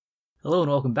Hello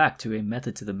and welcome back to A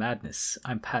Method to the Madness.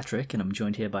 I'm Patrick and I'm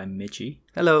joined here by Mitchie.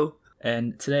 Hello.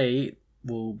 And today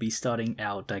we'll be starting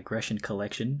our digression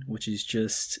collection, which is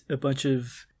just a bunch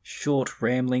of short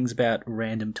ramblings about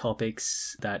random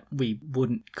topics that we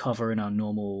wouldn't cover in our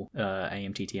normal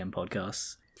AMTTM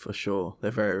podcasts. For sure.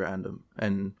 They're very random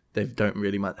and they don't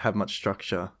really have much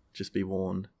structure, just be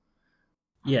warned.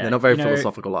 Yeah, they're not very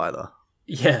philosophical either.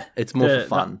 Yeah. It's more for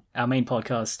fun. Our main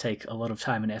podcasts take a lot of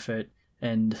time and effort.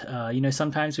 And,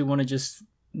 sometimes we want to just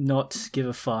not give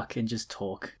a fuck and just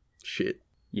talk. Shit.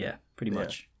 Yeah, pretty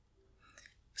much.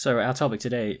 So our topic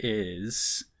today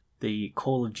is the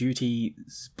Call of Duty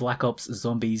Black Ops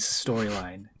Zombies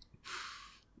storyline.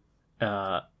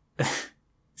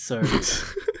 So...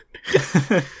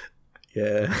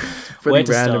 Yeah.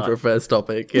 Pretty random for a first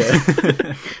topic,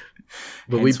 yeah.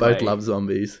 But we both love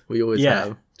zombies. We always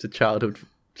have. It's a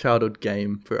childhood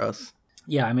game for us.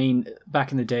 Yeah, I mean,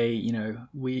 back in the day,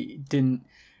 we didn't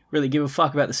really give a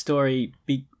fuck about the story,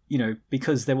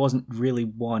 because there wasn't really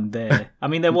one there. I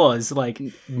mean, there was,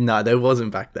 No, there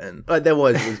wasn't back then. There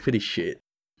was, it was pretty shit.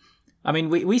 I mean,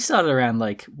 we started around,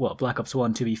 Black Ops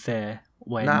 1, to be fair.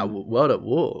 World at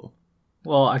War.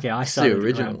 Well, okay, I started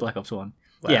around Black Ops 1.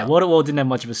 Wow. Yeah, World at War didn't have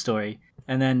much of a story.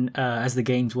 And then, as the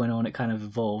games went on, it kind of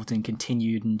evolved and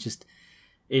continued, and just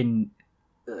in,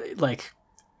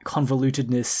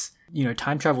 convolutedness...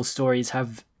 time travel stories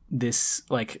have this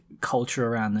culture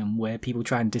around them where people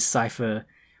try and decipher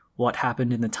what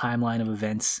happened in the timeline of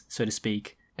events, so to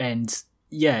speak. And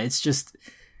yeah,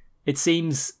 it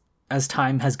seems as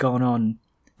time has gone on,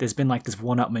 there's been this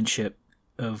one-upmanship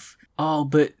of,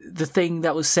 but the thing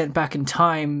that was sent back in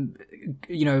time,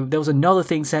 there was another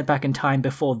thing sent back in time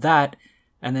before that,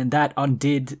 and then that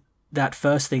undid that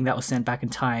first thing that was sent back in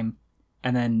time.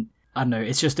 And then, I don't know,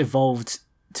 it's just evolved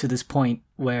to this point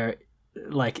where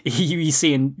you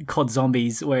see in COD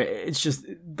Zombies where it's just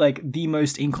the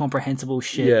most incomprehensible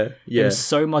shit. Yeah. There's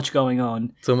so much going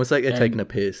on. It's almost like they're taking a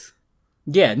piss.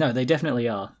 Yeah, no, they definitely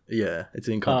are. Yeah, it's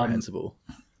incomprehensible.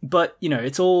 But,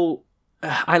 it's all...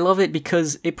 I love it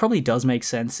because it probably does make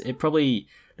sense. They probably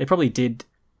did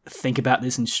think about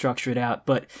this and structure it out,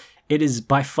 but it is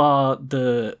by far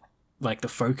the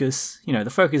focus. The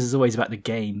focus is always about the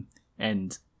game,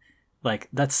 and...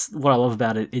 that's what I love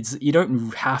about it. It's you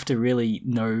don't have to really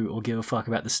know or give a fuck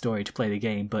about the story to play the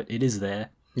game, but it is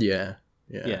there. Yeah.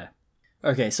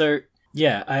 Okay, so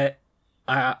yeah,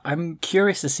 I'm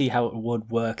curious to see how it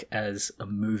would work as a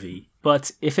movie.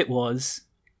 But if it was,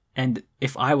 and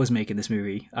if I was making this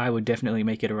movie, I would definitely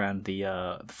make it around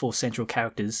the 4 central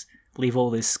characters. Leave all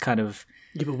this kind of...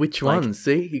 Yeah, but which ones?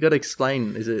 See? You got to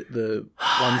explain. Is it the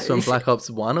ones from Black Ops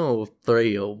 1 or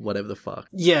 3 or whatever the fuck?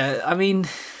 Yeah, I mean...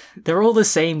 They're all the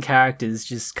same characters,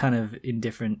 just kind of in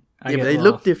different... but they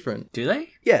look different. Do they?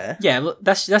 Yeah. Yeah,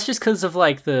 that's just because of,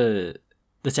 the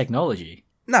technology.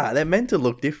 Nah, they're meant to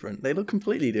look different. They look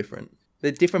completely different.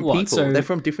 They're different people. So... They're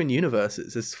from different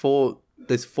universes. There's four,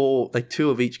 2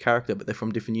 of each character, but they're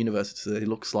from different universes, so they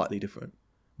look slightly different.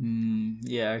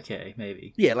 Yeah, okay,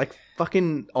 maybe. Yeah,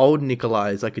 fucking old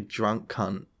Nikolai is a drunk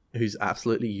cunt who's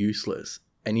absolutely useless,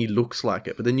 and he looks like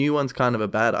it, but the new one's kind of a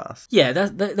badass. Yeah,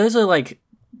 those are,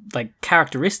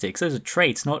 characteristics. Those are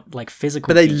traits, not physical.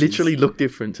 But they features. literally look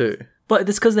different too. But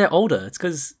it's because they're older. It's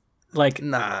because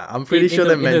nah, I'm pretty sure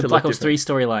they're meant to look different. Black Ops 3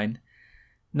 storyline.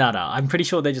 Nah, I'm pretty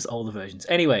sure they're just older versions.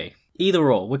 Anyway,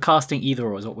 either or. We're casting either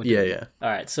or is what we're doing. Yeah. All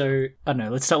right, so I don't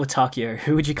know. Let's start with Takeo.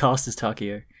 Who would you cast as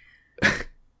Takeo?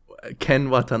 Ken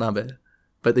Watanabe,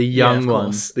 but the young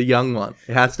one. The young one.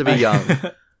 It has to be young.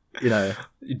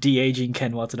 De-aging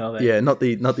Ken Watanabe. Yeah, not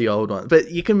the old one. But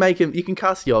you can make him. You can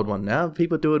cast the old one now.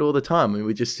 People do it all the time.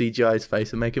 We just CGI his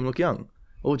face and make him look young.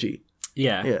 Orgy.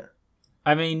 Yeah.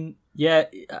 I mean, yeah,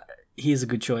 he's a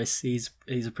good choice. He's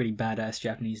a pretty badass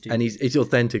Japanese dude, and he's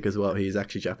authentic as well. He's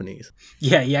actually Japanese.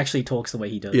 Yeah, he actually talks the way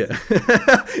he does. Yeah.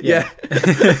 Yeah.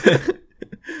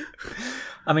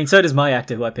 I mean, so does my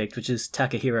actor who I picked, which is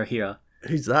Takehiro Hira.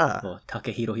 Who's that? Or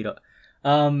Takehiro Hira.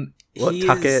 What?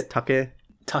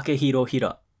 Takehiro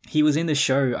Hira. He was in the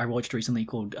show I watched recently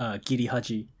called Giri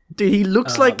Haji. Dude, he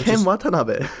looks like Ken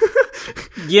Watanabe.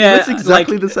 Yeah. He looks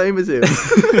exactly the same as him.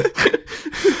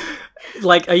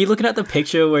 Are you looking at the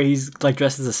picture where he's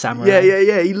dressed as a samurai?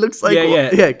 Yeah. He looks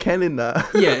like Ken in that.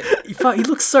 Yeah, he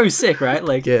looks so sick, right?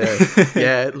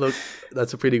 Yeah. Look,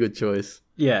 that's a pretty good choice.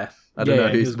 Yeah. I don't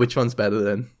know which one's better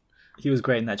then. He was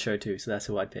great in that show too, so that's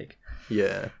who I'd pick.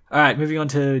 Yeah. All right, moving on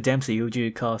to Dempsey. Who would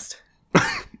you cast?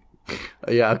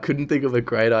 Yeah, I couldn't think of a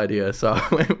great idea, so I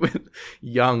went with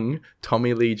young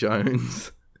Tommy Lee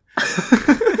Jones.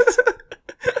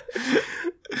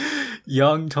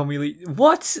 Young Tommy Lee.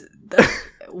 What?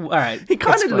 all right. He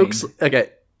kind of looks okay.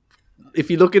 If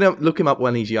you look him up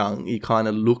when he's young, he kind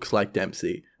of looks like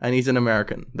Dempsey, and he's an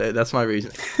American. That's my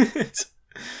reason.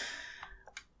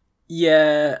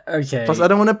 Yeah. Okay. Plus, I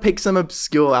don't want to pick some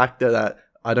obscure actor that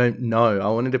I don't know. I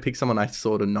wanted to pick someone I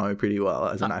sort of know pretty well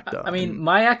as an actor. I mean,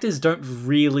 my actors don't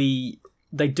really.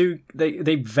 They do.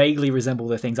 They vaguely resemble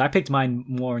their things. I picked mine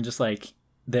more on just like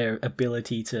their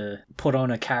ability to put on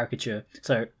a caricature.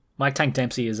 So Mike Tank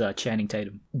Dempsey is Channing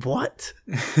Tatum. What?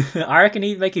 I reckon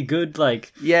he'd make a good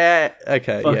like. Yeah.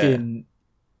 Okay. Fucking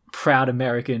proud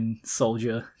American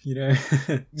soldier. You know.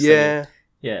 So, yeah.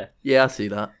 Yeah. Yeah, I see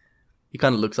that. He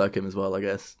kind of looks like him as well, I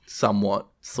guess. Somewhat,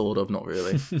 sort of, not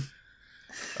really.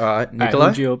 All right, Nikolai.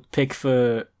 Who's your pick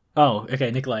for? Oh,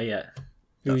 okay, Nikolai. Yeah.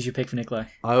 Who was your pick for Nikolai?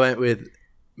 I went with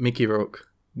Mickey Rourke.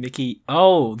 Mickey.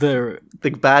 Oh, the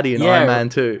baddie in Iron Man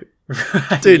 2.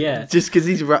 Dude, just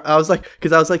because I was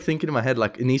like thinking in my head,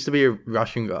 like, it needs to be a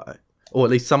Russian guy, or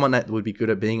at least someone that would be good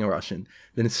at being a Russian.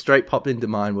 Then it straight popped into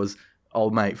mind was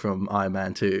old mate from Iron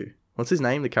Man 2. What's his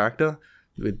name? The character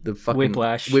with the fucking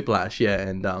Whiplash,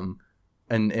 yeah,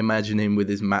 and imagine him with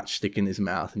his matchstick in his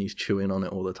mouth and he's chewing on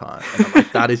it all the time. And I'm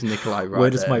like, that is Nikolai right Where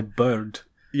does my bird?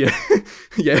 Yeah,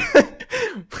 yeah.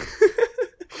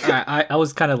 I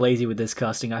was kind of lazy with this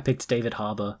casting. I picked David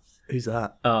Harbour. Who's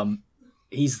that?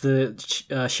 He's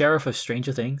the sheriff of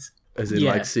Stranger Things. As in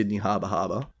like Sydney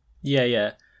Harbour.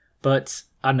 Yeah. But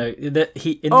I don't know in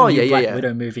the Black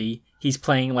Widow movie, he's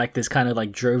playing like this kind of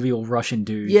like jovial Russian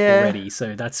dude already.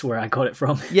 So that's where I got it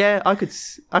from. Yeah, I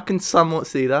can somewhat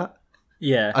see that.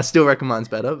 Yeah, I still reckon mine's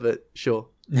better, but sure.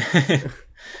 All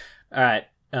right.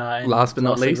 Last but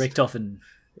not least, Richtofen.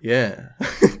 Yeah.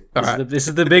 This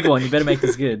is the big one. You better make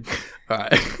this good. All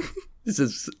right. This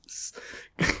is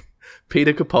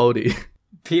Peter Capaldi.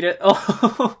 Peter.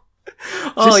 Oh.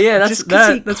 That's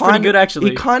pretty good actually.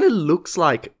 He kind of looks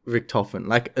like Richtofen,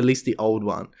 like at least the old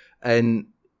one, and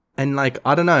like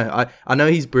I don't know. I know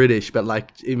he's British, but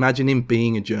like imagine him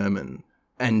being a German.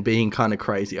 And being kind of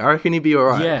crazy. I reckon he'd be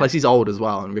alright. Yeah. Plus he's old as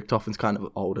well, and Richtofen's kind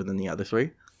of older than the other three.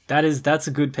 That's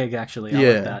a good pick actually.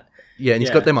 I like that. Yeah, and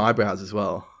he's got them eyebrows as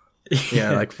well.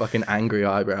 Yeah, like fucking angry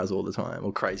eyebrows all the time,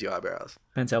 or crazy eyebrows.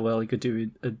 Depends how well he could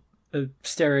do a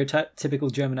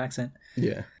stereotypical German accent.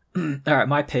 Yeah. Alright,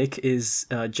 my pick is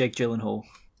Jake Gyllenhaal.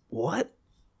 What?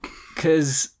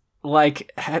 Because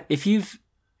like if you've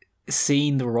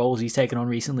seen the roles he's taken on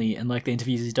recently and like the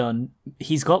interviews he's done,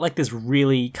 he's got like this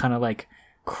really kind of like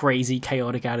crazy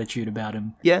chaotic attitude about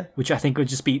him, which I think would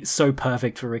just be so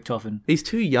perfect for Richtofen. He's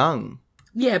too young.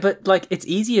 Yeah, but like it's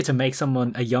easier to make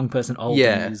someone a young person old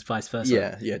than it is vice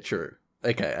versa. Yeah, true.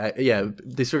 Okay,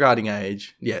 disregarding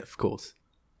age, yeah, of course.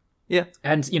 Yeah.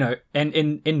 And you know, and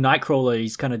in Nightcrawler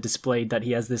he's kind of displayed that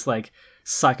he has this like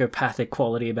psychopathic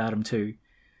quality about him too.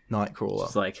 Nightcrawler.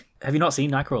 It's like, have you not seen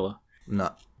Nightcrawler?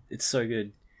 No. It's so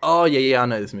good. Oh yeah, I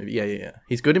know this movie. Yeah.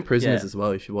 He's good in Prisoners as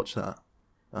well. You should watch that.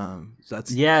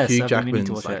 That's Hugh Jackman's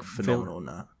like phenomenal in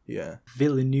that. Yeah.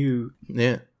 Villeneuve.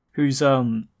 Yeah. Who's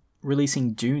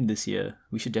releasing Dune this year.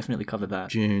 We should definitely cover that.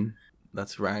 Dune.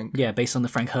 That's rank. Yeah, based on the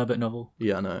Frank Herbert novel.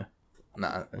 Yeah, I know.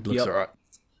 Nah, it looks alright.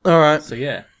 Alright. So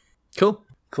yeah. Cool.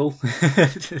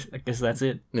 I guess that's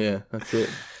it. Yeah, that's it.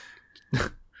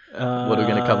 What are we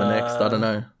going to cover next? I don't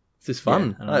know. This is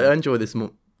fun. Yeah, I enjoy this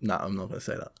more. No, I'm not going to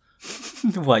say that.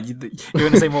 What? You're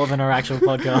going to say more than our actual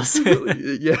podcast?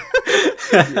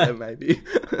 Yeah, maybe.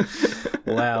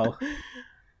 Wow.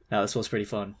 No, this was pretty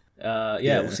fun.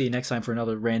 We'll see you next time for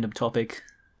another random topic.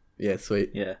 Yeah,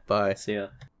 sweet. Yeah. Bye. See ya.